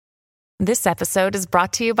This episode is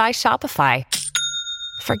brought to you by Shopify.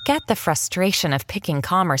 Forget the frustration of picking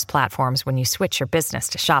commerce platforms when you switch your business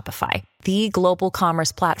to Shopify, the global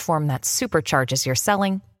commerce platform that supercharges your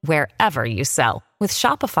selling wherever you sell. With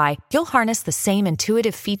Shopify, you'll harness the same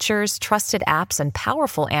intuitive features, trusted apps, and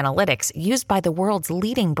powerful analytics used by the world's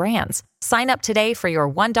leading brands. Sign up today for your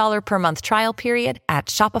 $1 per month trial period at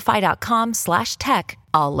shopify.com/tech,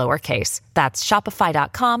 all lowercase. That's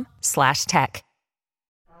shopify.com/tech.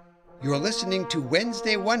 You're listening to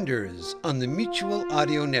Wednesday Wonders on the Mutual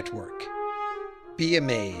Audio Network. Be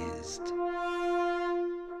amazed.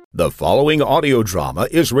 The following audio drama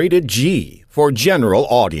is rated G for general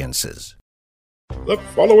audiences. The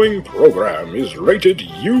following program is rated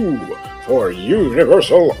U for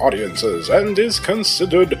universal audiences and is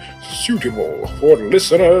considered suitable for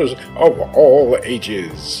listeners of all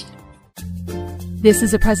ages. This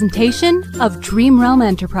is a presentation of Dream Realm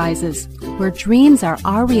Enterprises, where dreams are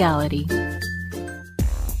our reality.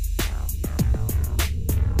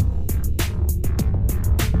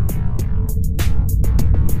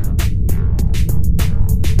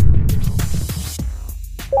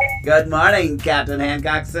 Good morning, Captain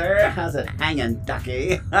Hancock, sir. How's it hanging,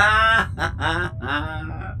 ducky?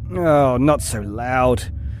 Oh, not so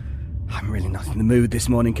loud. I'm really not in the mood this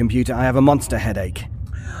morning, computer. I have a monster headache.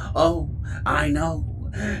 Oh, I know.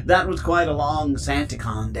 That was quite a long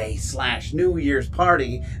SantaCon Day / New Year's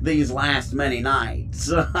party these last many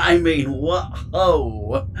nights. I mean,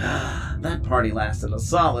 whoa! That party lasted a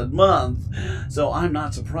solid month, so I'm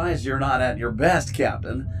not surprised you're not at your best,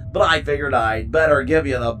 Captain. But I figured I'd better give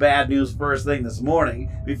you the bad news first thing this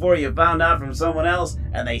morning before you found out from someone else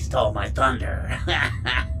and they stole my thunder.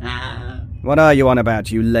 What are you on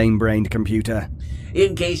about, you lame-brained computer?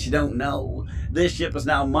 In case you don't know, this ship is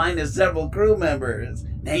now minus several crew members,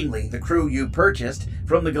 namely the crew you purchased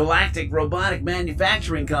from the Galactic Robotic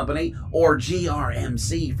Manufacturing Company, or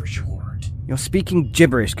GRMC for short. You're speaking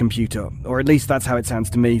gibberish, computer, or at least that's how it sounds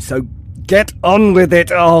to me, so get on with it!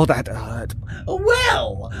 Oh, that hurt.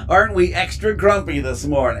 Well, aren't we extra grumpy this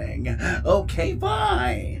morning? Okay,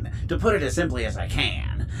 fine. To put it as simply as I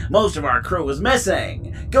can, most of our crew is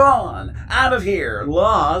missing, gone, out of here,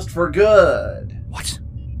 lost for good. What?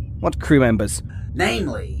 What crew members?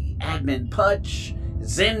 Namely, Admin Putch,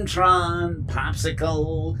 Zintron,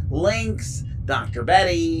 Popsicle, Lynx, Dr.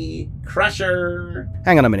 Betty, Crusher...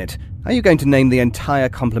 Hang on a minute. Are you going to name the entire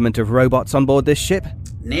complement of robots on board this ship?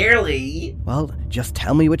 Nearly. Well, just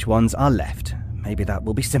tell me which ones are left. Maybe that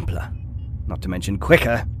will be simpler. Not to mention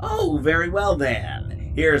quicker. Oh, very well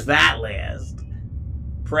then. Here's that list.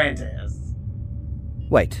 Prentice.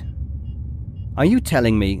 Wait. Are you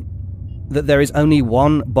telling me that there is only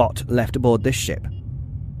one bot left aboard this ship?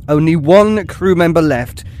 Only one crew member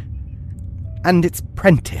left, and it's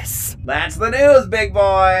Prentice. That's the news, big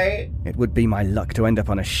boy. It would be my luck to end up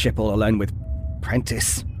on a ship all alone with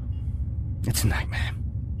Prentice. It's a nightmare.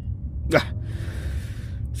 Ugh.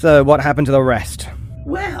 So what happened to the rest?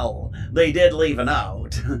 Well, they did leave a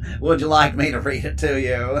note. Would you like me to read it to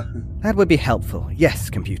you? That would be helpful. Yes,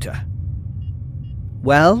 computer.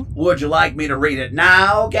 Well? Would you like me to read it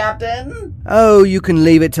now, Captain? Oh, you can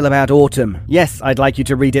leave it till about autumn. Yes, I'd like you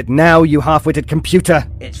to read it now, you half-witted computer.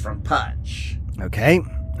 It's from Putch. Okay,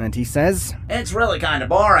 and he says... It's really kind of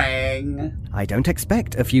boring. I don't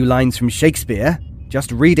expect a few lines from Shakespeare.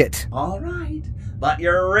 Just read it. All right, but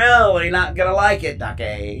you're really not gonna like it,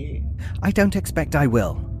 Ducky. I don't expect I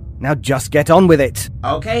will. Now just get on with it.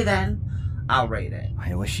 Okay then, I'll read it.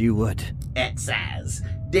 I wish you would. It says,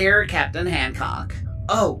 Dear Captain Hancock.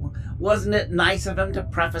 Oh, wasn't it nice of him to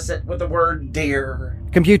preface it with the word dear?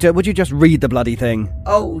 Computer, would you just read the bloody thing?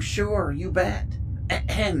 Oh, sure, you bet.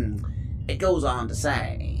 Ahem. It goes on to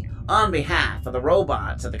say, on behalf of the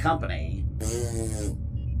robots of the company,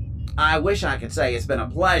 I wish I could say it's been a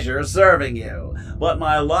pleasure serving you, but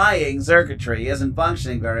my lying circuitry isn't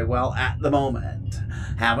functioning very well at the moment.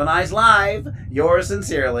 Have a nice life. Yours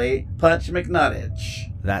sincerely, Putch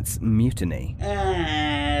McNuttich. That's mutiny.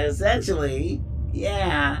 Essentially,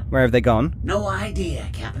 yeah. Where have they gone? No idea,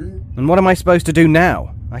 Captain. And what am I supposed to do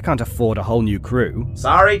now? I can't afford a whole new crew.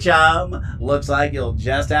 Sorry, chum. Looks like you'll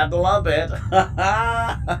just have to lump it.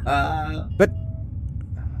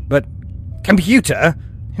 But, computer,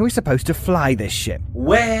 who is supposed to fly this ship?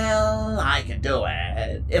 Well, I can do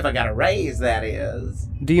it. If I got a raise, that is.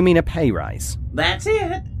 Do you mean a pay rise? That's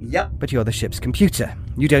it. Yep. But you're the ship's computer.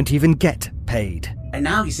 You don't even get paid. And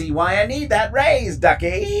now you see why I need that raise,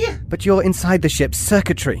 Ducky. But you're inside the ship's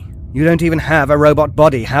circuitry. You don't even have a robot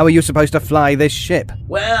body. How are you supposed to fly this ship?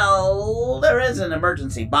 Well, there is an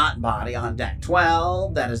emergency bot body on Deck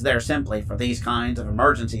 12 that is there simply for these kinds of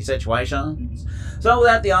emergency situations, so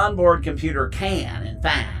that the onboard computer can, in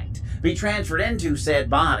fact, be transferred into said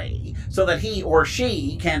body so that he or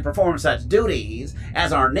she can perform such duties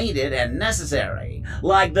as are needed and necessary.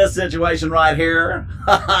 Like this situation right here.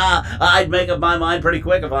 I'd make up my mind pretty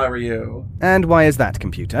quick if I were you. And why is that,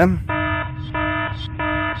 computer?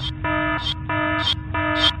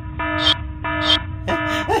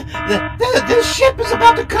 The ship is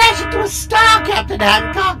about to crash into a star, Captain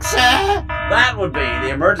Hancock, sir. That would be the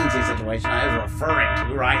emergency situation I was referring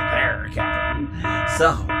to right there, Captain.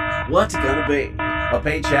 So, what's it gonna be? A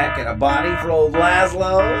paycheck and a body for old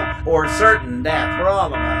Laszlo? Or certain death for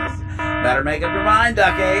all of us? Better make up your mind,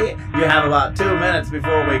 Ducky. You have about 2 minutes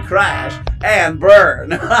before we crash and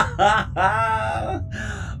burn.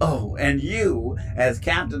 Oh, and you, as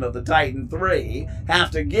captain of the Titan III,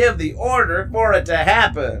 have to give the order for it to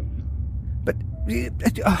happen. But...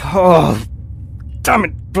 oh... damn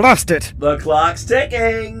it, blast it! The clock's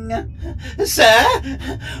ticking. Sir,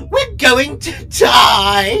 we're going to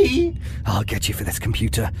die. I'll get you for this,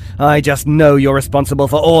 computer. I just know you're responsible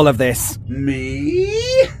for all of this.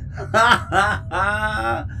 Me?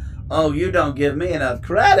 Oh, you don't give me enough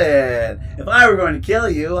credit. If I were going to kill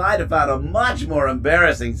you, I'd have found a much more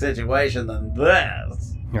embarrassing situation than this.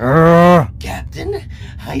 Captain,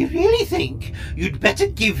 I really think you'd better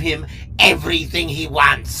give him everything he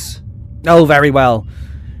wants. Oh, very well.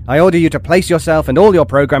 I order you to place yourself and all your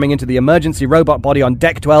programming into the emergency robot body on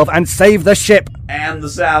Deck 12 and save the ship. And the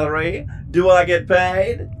salary? Do I get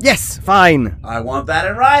paid? Yes, fine. I want that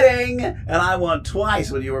in writing, and I want twice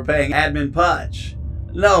what you were paying Admin Putch.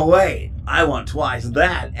 No, wait. I want twice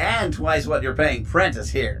that, and twice what you're paying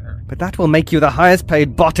Prentice here. But that will make you the highest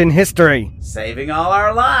paid bot in history. Saving all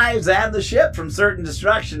our lives and the ship from certain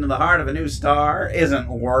destruction in the heart of a new star isn't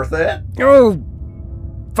worth it. Oh,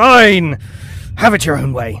 fine. Have it your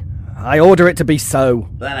own way. I order it to be so.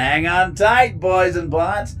 Then hang on tight, boys and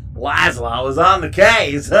bots. Laszlo is on the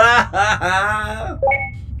case.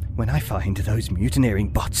 When I find those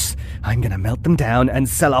mutineering bots, I'm gonna melt them down and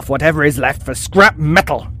sell off whatever is left for scrap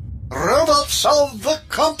metal. Robotz of the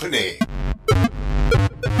company.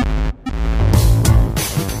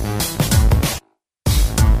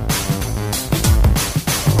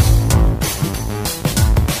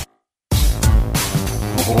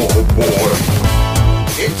 Oh boy,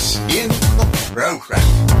 it's in the program.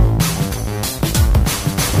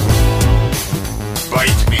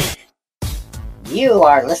 Bite me. You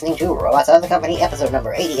are listening to Robotz of the Company, episode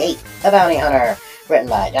number 88, The Bounty Hunter, written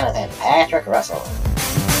by Jonathan Patrick Russell.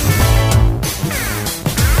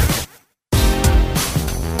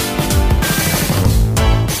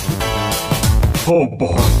 Oh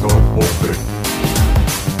boy, oh boy.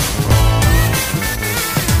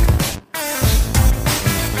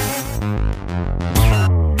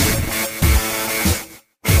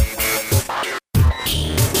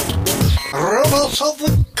 Robotz of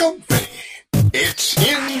the company. It's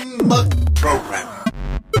in the program.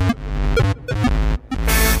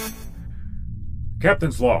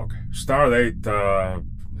 Captain's log. Stardate,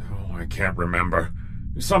 I can't remember.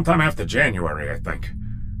 Sometime after January, I think.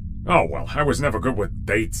 Oh, well, I was never good with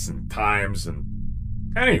dates and times and...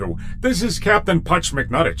 Anywho, this is Captain Putch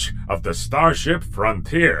McNuttich of the Starship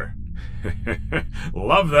Frontier.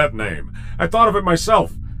 Love that name. I thought of it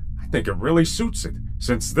myself. I think it really suits it,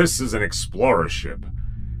 since this is an explorer ship.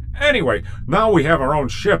 Anyway, now we have our own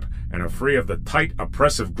ship, and are free of the tight,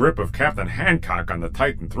 oppressive grip of Captain Hancock on the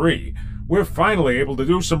Titan III. We're finally able to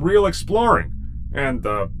do some real exploring. And,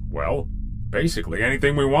 well, basically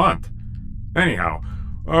anything we want. Anyhow,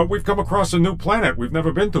 we've come across a new planet we've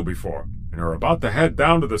never been to before, and are about to head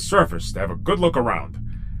down to the surface to have a good look around.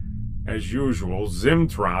 As usual,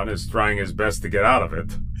 Zimtron is trying his best to get out of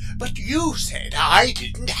it. But you said I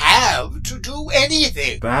didn't have to do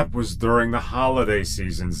anything. That was during the holiday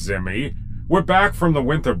season, Zimmy. We're back from the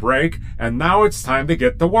winter break, and now it's time to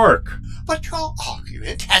get to work. But your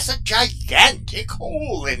argument has a gigantic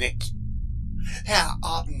hole in it. There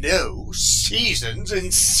are no seasons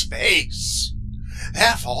in space.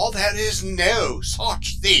 Therefore, there is no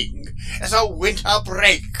such thing as a winter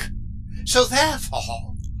break. So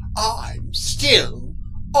therefore, I'm still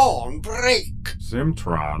on break.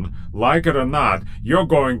 Zimtron, like it or not, you're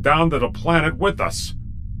going down to the planet with us.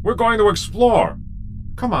 We're going to explore.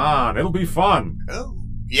 Come on, it'll be fun. Oh,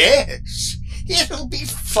 yes, it'll be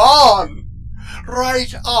fun.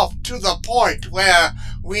 Right up to the point where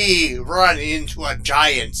we run into a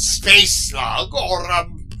giant space slug or a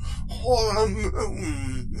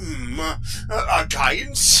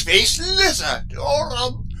giant space lizard or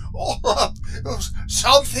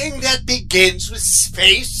Something that begins with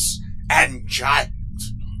space and giant.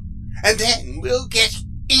 And then we'll get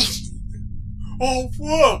eaten. Or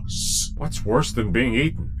worse. What's worse than being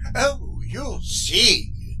eaten? Oh, you'll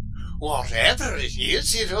see. Whatever it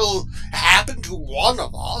is, it'll happen to one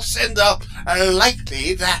of us, and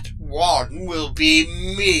likely that one will be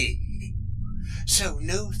me. So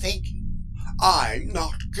no thinking. I'm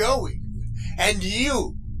not going, and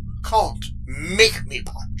you can't make me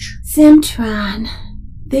punch. Zimtron,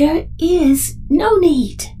 there is no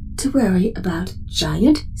need to worry about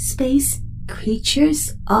giant space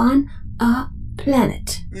creatures on a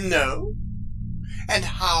planet. No? And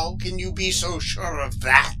how can you be so sure of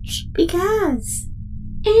that? Because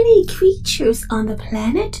any creatures on the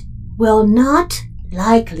planet will not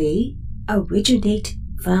likely originate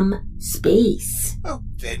from space. Oh,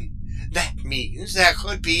 then that means there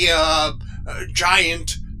could be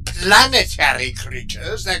giant planetary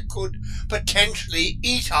creatures that could potentially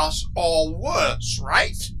eat us or worse,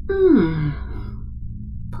 right?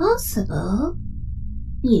 Possible.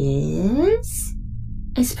 Yes,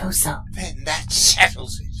 I suppose so. Then that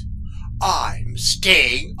settles it. I'm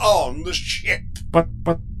staying on the ship. But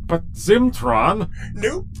Zimtron...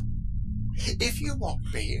 Nope. If you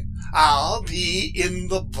want me, I'll be in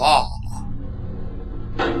the bar.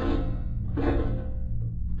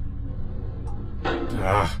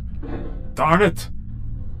 Darn it.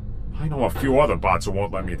 I know a few other bots who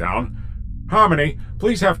won't let me down. Harmony,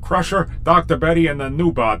 please have Crusher, Dr. Betty, and the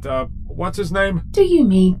new bot, what's his name? Do you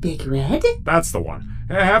mean Big Red? That's the one.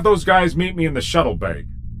 Have those guys meet me in the shuttle bay.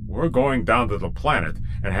 We're going down to the planet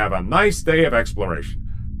and have a nice day of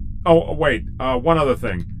exploration. Oh, wait, one other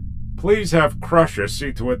thing. Please have Crusher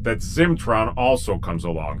see to it that Zimtron also comes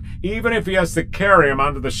along, even if he has to carry him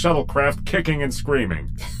onto the shuttlecraft kicking and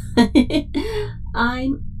screaming.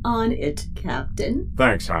 I'm on it, Captain.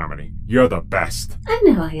 Thanks, Harmony. You're the best. I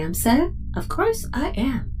know I am, sir. Of course I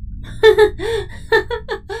am.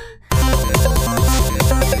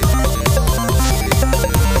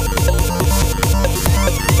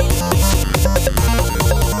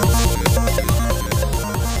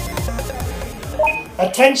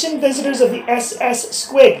 Attention visitors of the SS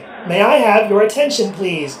Squig. May I have your attention,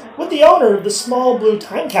 please? Would the owner of the small blue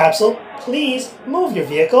time capsule please move your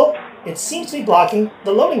vehicle? It seems to be blocking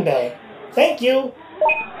the loading bay. Thank you.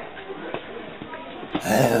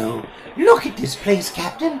 Oh, look at this place,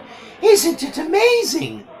 Captain. Isn't it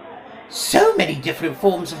amazing? So many different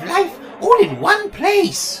forms of life all in one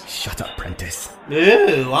place. Shut up, Prentice.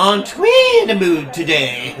 Oh, aren't we in a mood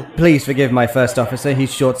today? Please forgive my first officer.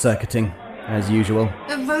 He's short-circuiting, as usual.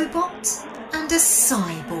 A robot and a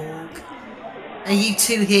cyborg. Are you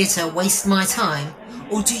two here to waste my time,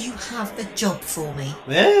 or do you have a job for me?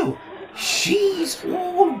 Oh, she's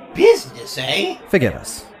all business, eh? Forgive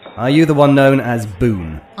us. Are you the one known as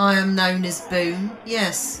Boone? I am known as Boone,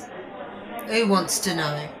 yes. Who wants to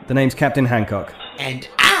know? The name's Captain Hancock. And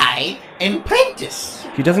I am Prentice.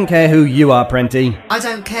 She doesn't care who you are, Prenty. I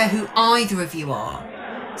don't care who either of you are.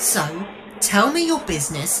 So, tell me your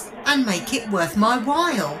business and make it worth my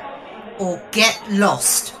while. Or get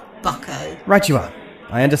lost, bucko. Right you are.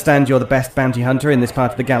 I understand you're the best bounty hunter in this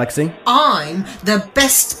part of the galaxy. I'm the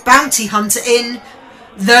best bounty hunter in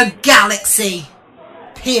the galaxy.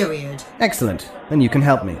 Period. Excellent. Then you can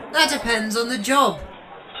help me. That depends on the job.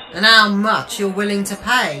 And how much you're willing to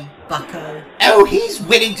pay, bucko. Oh, he's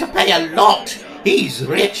willing to pay a lot. He's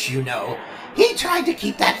rich, you know. He tried to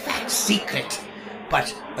keep that fact secret.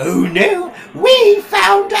 But, oh no, we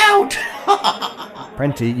found out.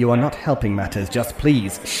 Prenty, you are not helping matters. Just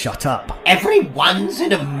please, shut up. Everyone's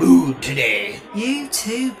in a mood today. You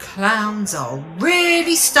two clowns are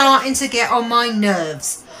really starting to get on my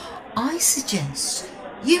nerves. I suggest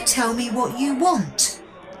you tell me what you want,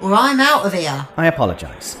 or I'm out of here. I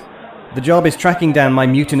apologize. The job is tracking down my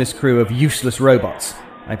mutinous crew of useless robots.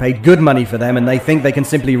 I paid good money for them, and they think they can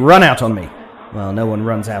simply run out on me. Well, no one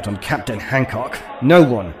runs out on Captain Hancock. No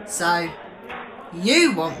one. So,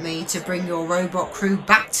 you want me to bring your robot crew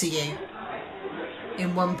back to you?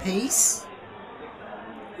 In one piece?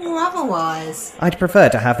 Or otherwise? I'd prefer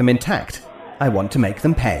to have them intact. I want to make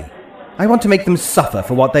them pay. I want to make them suffer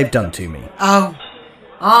for what they've done to me. Oh,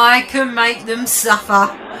 I can make them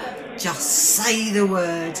suffer. Just say the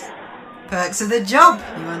word. Perks of the job,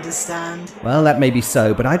 you understand. Well, that may be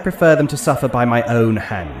so, but I'd prefer them to suffer by my own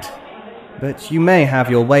hand. But you may have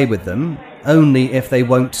your way with them, only if they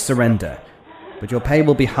won't surrender. But your pay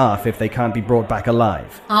will be half if they can't be brought back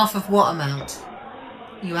alive. Half of what amount?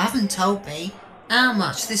 You haven't told me how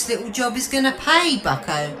much this little job is going to pay,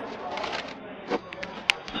 bucko.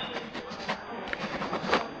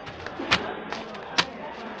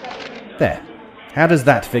 There. How does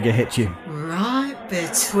that figure hit you? Right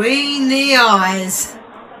between the eyes.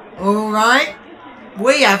 All right,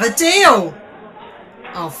 we have a deal.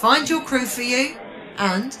 I'll find your crew for you,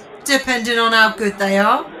 and, depending on how good they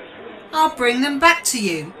are, I'll bring them back to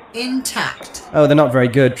you intact. Oh, they're not very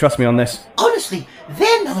good. Trust me on this. Honestly,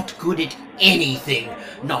 they're not good at anything.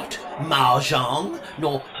 Not mahjong,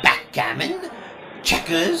 nor backgammon,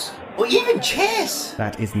 checkers, or even chess.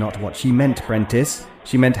 That is not what she meant, Prentice.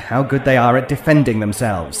 She meant how good they are at defending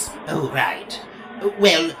themselves. Oh, right.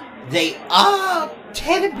 Well, they are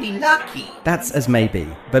terribly lucky. That's as may be.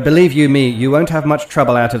 But believe you me, you won't have much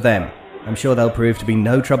trouble out of them. I'm sure they'll prove to be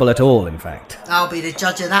no trouble at all, in fact. I'll be the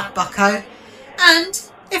judge of that, bucko. And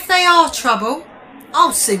if they are trouble,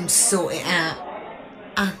 I'll soon sort it out.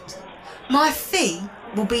 And my fee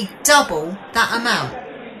will be double that amount.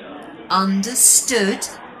 Understood?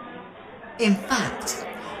 In fact,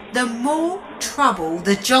 the more trouble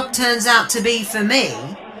the job turns out to be for me,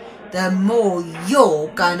 the more you're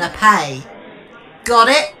gonna pay. Got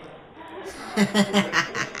it?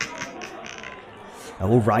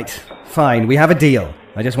 All right. Fine, we have a deal.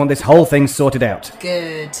 I just want this whole thing sorted out.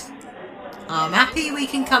 Good. I'm happy we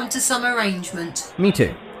can come to some arrangement. Me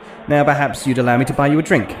too. Now perhaps you'd allow me to buy you a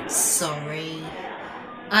drink. Sorry.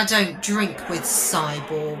 I don't drink with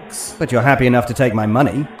cyborgs. But you're happy enough to take my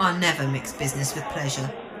money. I never mix business with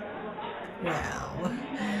pleasure. Well,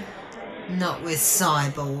 not with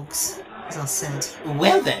cyborgs, as I said.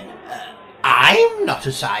 Well then, I'm not a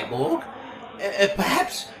cyborg.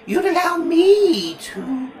 Perhaps you'd allow me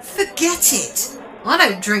to... Forget it! I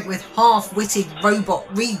don't drink with half-witted robot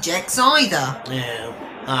rejects either. Oh,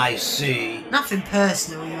 I see. Nothing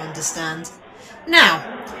personal, you understand. Now,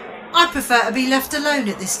 I'd prefer to be left alone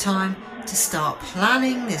at this time to start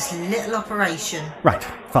planning this little operation. Right,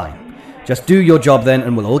 fine. Just do your job then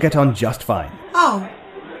and we'll all get on just fine. Oh,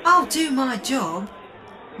 I'll do my job.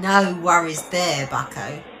 No worries there,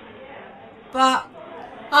 bucko. But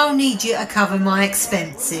I'll need you to cover my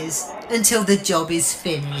expenses until the job is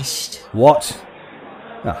finished. What?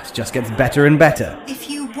 Oh, it just gets better and better. If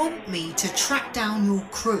you want me to track down your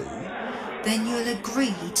crew, then you'll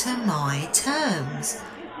agree to my terms.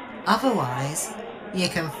 Otherwise, you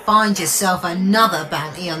can find yourself another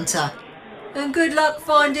bounty hunter. And good luck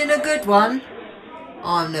finding a good one.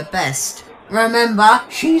 I'm the best. Remember?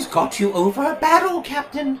 She's got you over a barrel,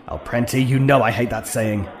 Captain. Oh, Prenty, you know I hate that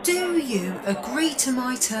saying. Do you agree to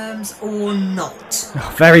my terms or not?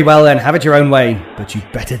 Oh, very well then, have it your own way. But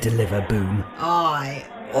you'd better deliver, Boone. I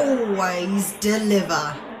always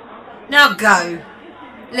deliver. Now go.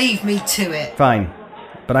 Leave me to it. Fine.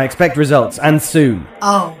 But I expect results, and soon.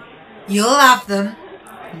 Oh, you'll have them.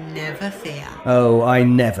 Never fear. Oh, I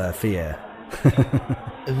never fear.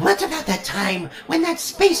 What about that time when that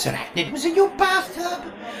space arachnid was in your bathtub?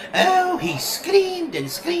 Oh, he screamed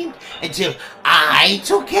and screamed until I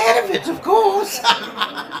took care of it, of course.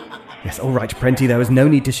 Yes, all right, Prenty, there was no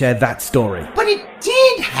need to share that story. But it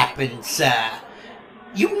did happen, sir.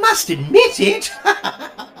 You must admit it.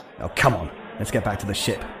 Oh, come on. Let's get back to the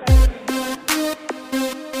ship.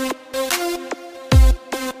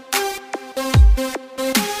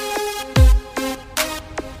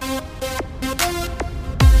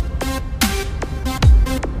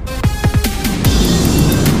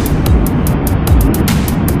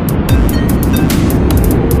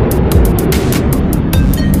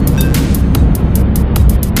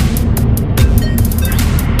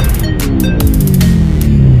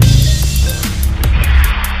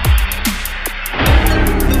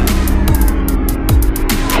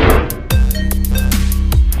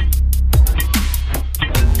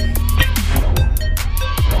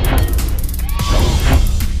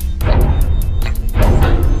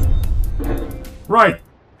 Right,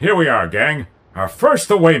 here we are, gang. Our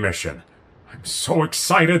first away mission. I'm so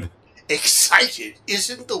excited. Excited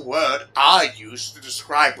isn't the word I use to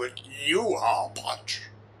describe what you are, Punch.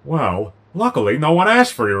 Well, luckily no one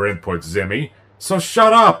asked for your input, Zimmy, so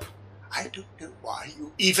shut up. I don't know why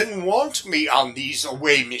you even want me on these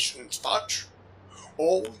away missions, Punch.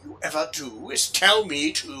 All you ever do is tell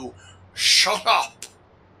me to shut up.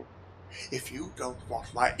 If you don't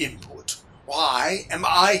want my input, why am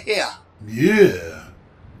I here? Yeah.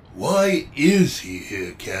 Why is he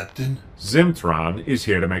here, Captain? Zimtron is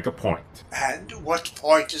here to make a point. And what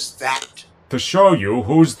point is that? To show you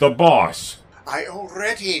who's the boss. I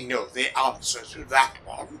already know the answer to that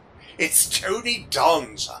one. It's Tony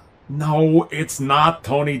Danza. No, it's not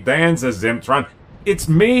Tony Danza, Zimtron. It's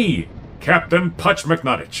me, Captain Putch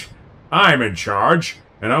McNuttich. I'm in charge,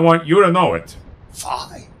 and I want you to know it.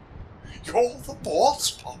 Fine. You're the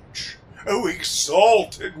boss, Punch. Oh,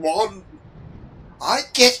 exalted one. I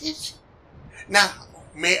get it. Now,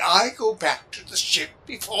 may I go back to the ship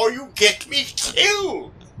before you get me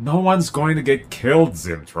killed? No one's going to get killed,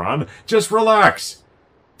 Zimtron. Just relax.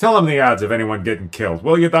 Tell him the odds of anyone getting killed,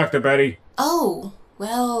 will you, Dr. Betty? Oh,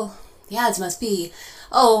 well, the odds must be,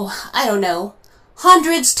 I don't know,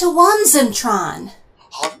 100s to 1, Zimtron.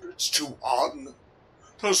 100s to 1?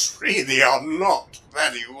 Those really are not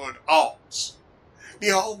very good odds.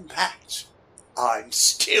 Beyond that, I'm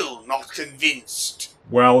still not convinced.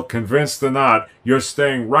 Well, convinced or not, you're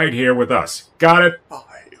staying right here with us. Got it?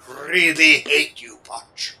 I really hate you,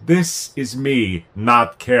 Punch. This is me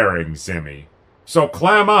not caring, Zimmy. So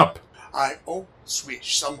clam up. I always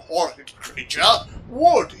wish some horrid creature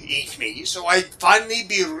would eat me so I'd finally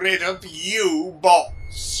be rid of you,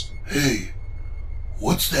 boss. Hey,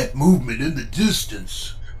 what's that movement in the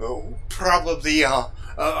distance? Oh, probably a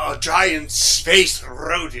giant space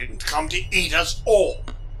rodent come to eat us all.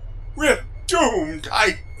 We're doomed,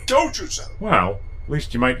 I told you so. Well, at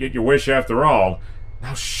least you might get your wish after all.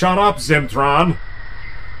 Now shut up, Zimtron.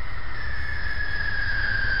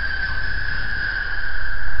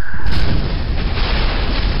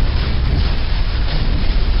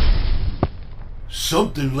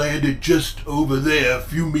 Something landed just over there a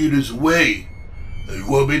few meters away. You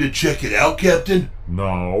want me to check it out, Captain?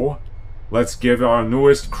 No. Let's give our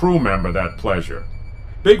newest crew member that pleasure.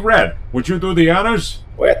 Big Red, would you do the honors?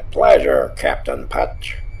 With pleasure, Captain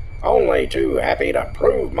Punch. Only too happy to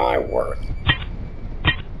prove my worth.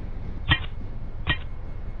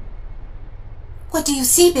 What do you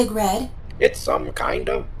see, Big Red? It's some kind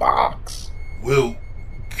of box. Well,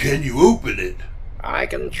 can you open it? I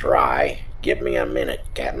can try. Give me a minute,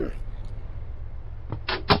 Captain.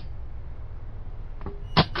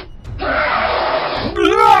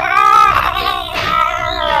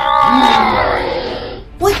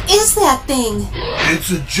 What is that thing? It's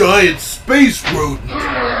a giant space rodent,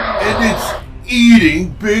 and it's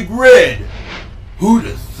eating Big Red. Who'd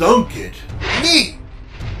have thunk it? Me!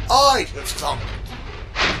 I'd have thunk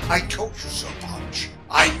it. I told you so, Punch.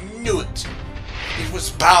 I knew it. It was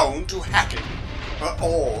bound to happen. We're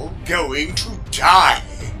all going to die.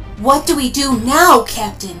 What do we do now,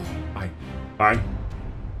 Captain? I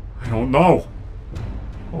don't know.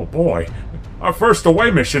 Oh boy. Our first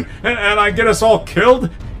away mission, and I get us all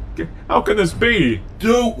killed? How can this be?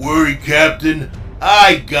 Don't worry, Captain.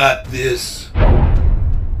 I got this.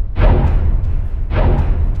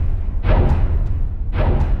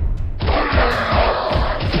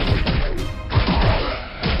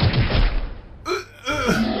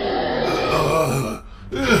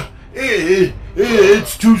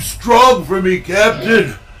 It's too strong for me,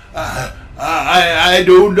 Captain. I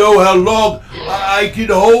don't know how long I can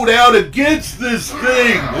hold out against this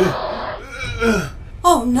thing.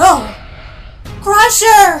 Oh no!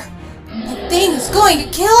 Crusher! That thing is going to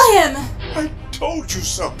kill him! I told you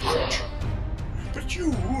so, Punch. But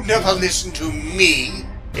you never listened to me.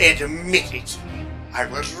 Admit it. I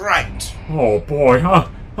was right. Oh boy,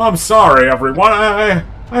 I'm sorry, everyone. I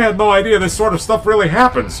had no idea this sort of stuff really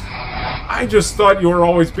happens. I just thought you were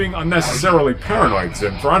always being unnecessarily paranoid,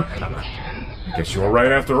 Zimtron. I guess you were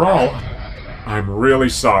right after all. I'm really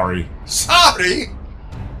sorry. Sorry?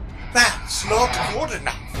 That's not good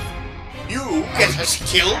enough. You get us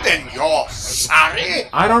killed and you're sorry?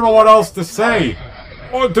 I don't know what else to say.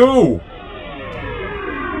 Or do.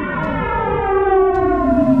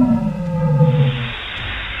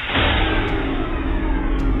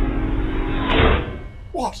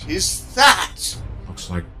 What is that? Looks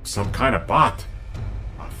like some kind of bot.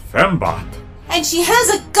 A fembot. And she has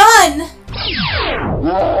a gun!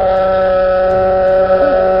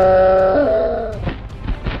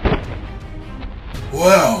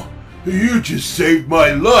 Wow, you just saved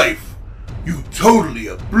my life. You totally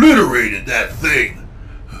obliterated that thing.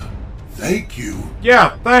 Thank you.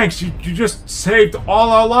 Yeah, thanks. You just saved all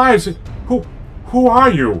our lives. Who are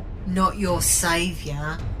you? Not your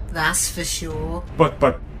saviour, that's for sure. But,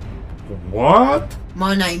 what?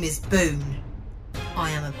 My name is Boone.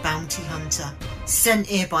 I am a bounty hunter, sent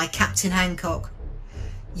here by Captain Hancock.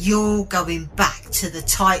 You're going back to the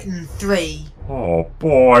Titan 3. Oh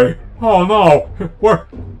boy. Oh no. We're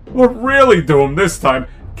really doomed this time.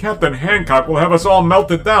 Captain Hancock will have us all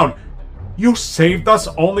melted down. You saved us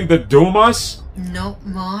only to doom us? Not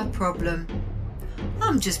my problem.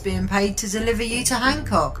 I'm just being paid to deliver you to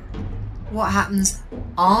Hancock. What happens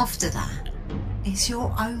after that is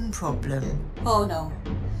your own problem. Oh no.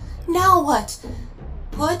 Now what?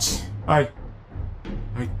 Butch? I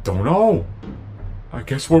don't know. I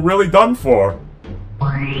guess we're really done for.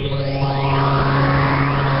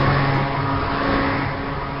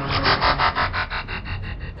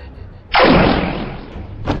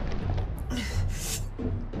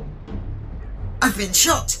 I've been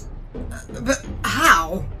shot. But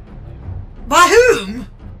how? By whom?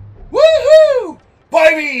 Woohoo! By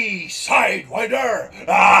me, Sidewinder!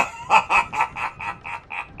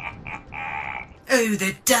 Who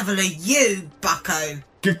the devil are you, bucko?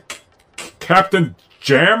 Captain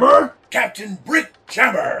Jammer? Captain Brick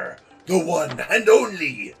Jammer, the one and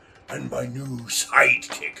only, and my new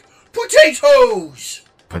sidekick, Potatoes!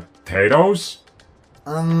 Potatoes?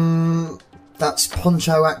 That's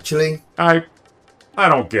Poncho, actually. I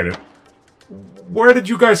don't get it. Where did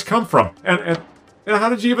you guys come from? And how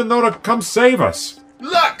did you even know to come save us?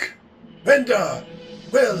 Luck! And,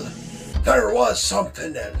 well, there was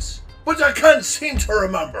something else, but I can't seem to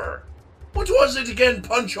remember. What was it again,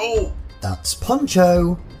 Poncho? That's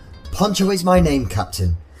Poncho. Poncho is my name,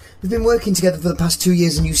 Captain. We've been working together for the past 2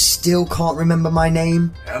 years and you still can't remember my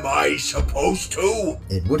name? Am I supposed to?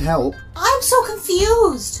 It would help. I'm so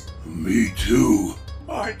confused. Me too.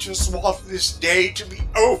 I just want this day to be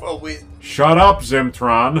over with. Shut up,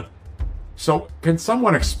 Zimtron. So, can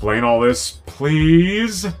someone explain all this,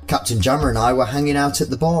 please? Captain Jammer and I were hanging out at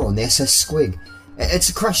the bar on the SS Squig. It's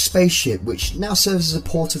a crashed spaceship which now serves as a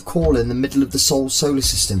port of call in the middle of the solar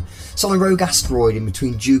system. It's on a rogue asteroid in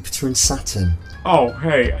between Jupiter and Saturn. Oh,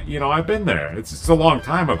 hey, I've been there. It's a long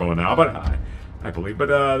time ago now, but I believe,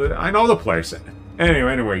 I know the place.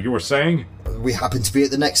 Anyway, you were saying? We happened to be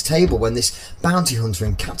at the next table when this bounty hunter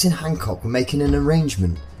and Captain Hancock were making an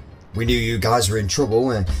arrangement. We knew you guys were in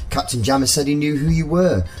trouble, and Captain Jammer said he knew who you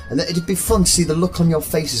were, and that it'd be fun to see the look on your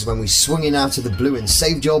faces when we swung in out of the blue and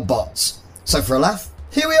saved your bots. So for a laugh,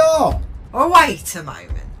 here we are! Oh, wait a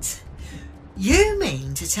moment. You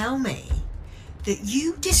mean to tell me that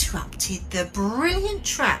you disrupted the brilliant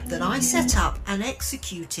trap that I set up and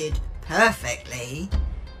executed perfectly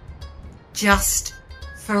just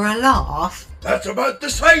for a laugh? That's about the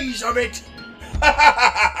size of it!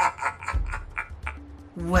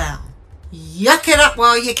 Well, yuck it up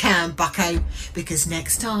while you can, bucko, because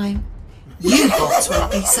next time, you bots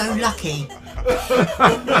won't be so lucky.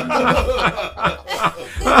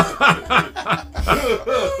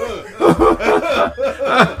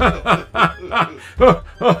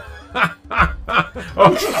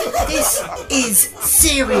 This is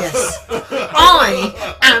serious.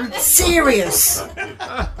 I am serious.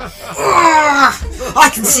 I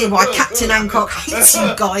can see why Captain Hancock hates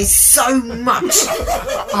you guys so much.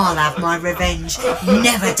 I'll have my revenge,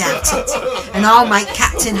 never doubt it. And I'll make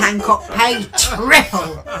Captain Hancock pay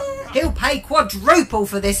triple. He'll pay quadruple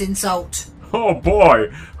for this insult. Oh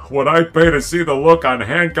boy, would I pay to see the look on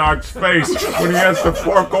Hancock's face when he has to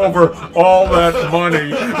fork over all that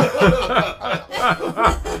money.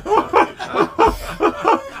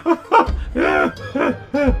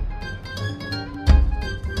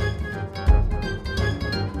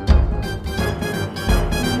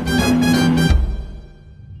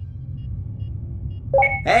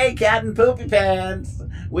 Hey, Captain Poopy Pants.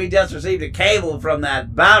 We just received a cable from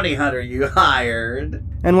that bounty hunter you hired.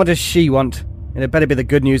 And what does she want? It better be the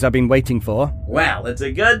good news I've been waiting for. Well, it's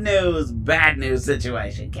a good news, bad news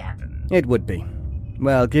situation, Captain. It would be.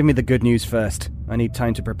 Well, give me the good news first. I need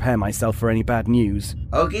time to prepare myself for any bad news.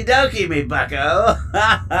 Okie dokie, me bucko.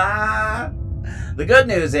 The good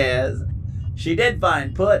news is, she did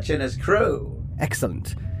find Putch and his crew.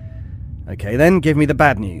 Excellent. Okay then, give me the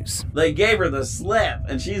bad news. They gave her the slip,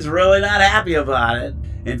 and she's really not happy about it.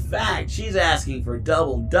 In fact, she's asking for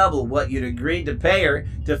double what you'd agreed to pay her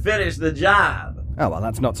to finish the job. Oh, well,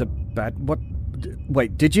 that's not so bad. What?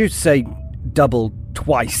 Wait, did you say double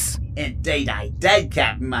twice? Indeed I did,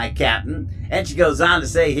 Captain, my captain. And she goes on to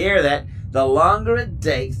say here that the longer it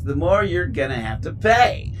takes, the more you're gonna have to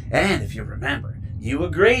pay. And if you remember, you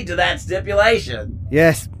agreed to that stipulation.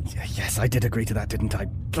 Yes, I did agree to that, didn't I?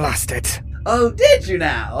 Blast it. Oh, did you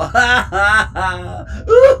now?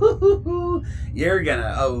 You're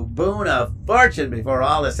gonna owe Boone a fortune before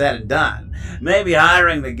all is said and done. Maybe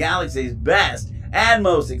hiring the galaxy's best and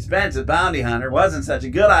most expensive bounty hunter wasn't such a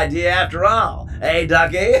good idea after all. Hey,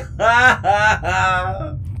 Ducky?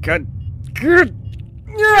 Good.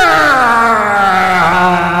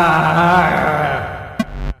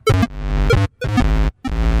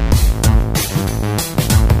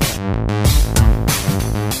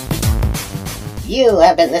 You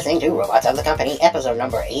have been listening to Robots of the Company, episode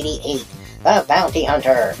number 88, The Bounty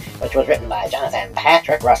Hunter, which was written by Jonathan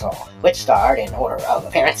Patrick Russell, which starred, in order of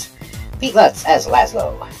appearance, Pete Lutz as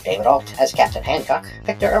Laszlo, David Alt as Captain Hancock,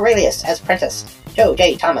 Victor Aurelius as Prentice, Joe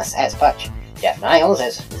J. Thomas as Putch, Jeff Niles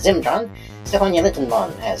as Zimtron, Stefania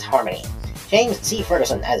Lintonbon as Harmony, James C.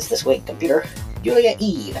 Ferguson as the Squig Computer, Julia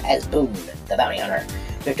Eve as Boone, the Bounty Hunter,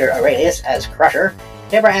 Victor Aurelius as Crusher,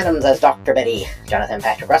 Deborah Adams as Dr. Betty, Jonathan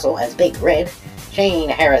Patrick Russell as Big Red, Shane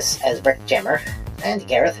Harris as Brick Jammer, and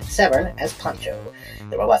Gareth Severn as Poncho.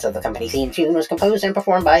 The Robots of the Company theme tune was composed and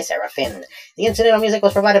performed by Sarah Finn. The incidental music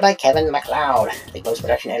was provided by Kevin MacLeod. The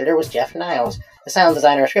post-production editor was Jeff Niles. The sound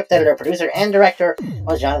designer, script editor, producer, and director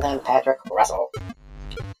was Jonathan Patrick Russell.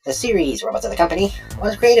 The series, Robots of the Company,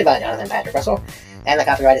 was created by Jonathan Patrick Russell, and the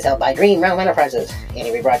copyright is held by Dream Realm Enterprises.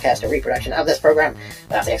 Any rebroadcast or reproduction of this program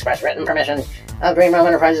without the express written permission of Dream Realm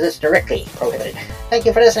Enterprises is strictly prohibited. Thank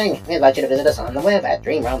you for listening. We invite you to visit us on the web at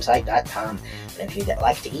dreamrealmsite.com. And if you'd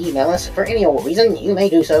like to email us for any old reason, you may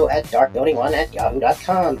do so at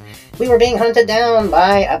darkbuilding1@yahoo.com. We were being hunted down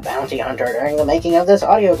by a bounty hunter during the making of this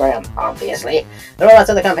audiogram, obviously. The Robots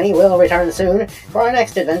of the Company will return soon for our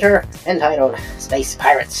next adventure entitled Space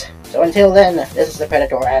Pirates. So until then, this is the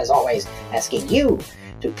Predator, as always, asking you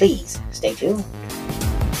to please stay tuned.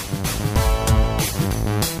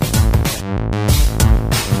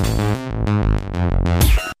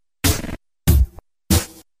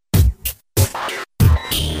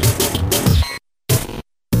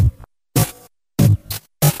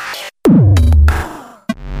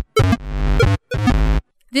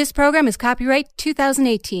 This program is copyright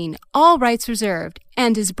 2018, all rights reserved,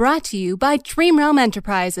 and is brought to you by Dream Realm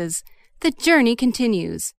Enterprises. The journey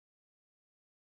continues.